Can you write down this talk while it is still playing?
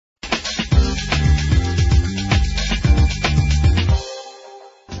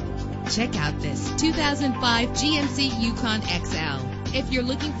Check out this 2005 GMC Yukon XL. If you're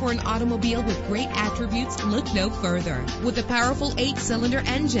looking for an automobile with great attributes, look no further. With a powerful 8-cylinder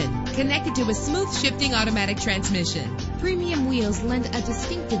engine connected to a smooth shifting automatic transmission, premium wheels lend a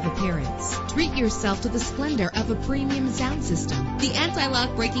distinctive appearance. Treat yourself to the splendor of a premium sound system. The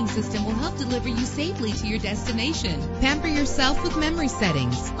anti-lock braking system will help deliver you safely to your destination. Pamper yourself with memory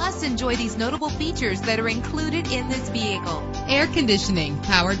settings. Plus, enjoy these notable features that are included in this vehicle: air conditioning,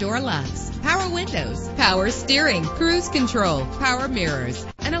 power door locks, power windows, power steering, cruise control, power mirrors,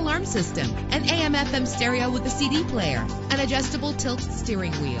 an alarm system, an AM/FM stereo with a CD player, an adjustable tilt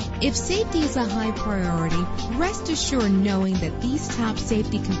steering wheel. If safety is a high priority, rest assured knowing that these top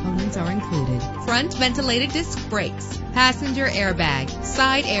safety components are included: front ventilated disc brakes, passenger airbag,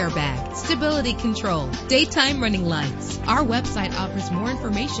 side airbag, stability control, daytime running lights. Our website offers more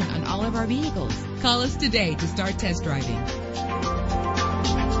information on all of our vehicles. Call us today to start test driving.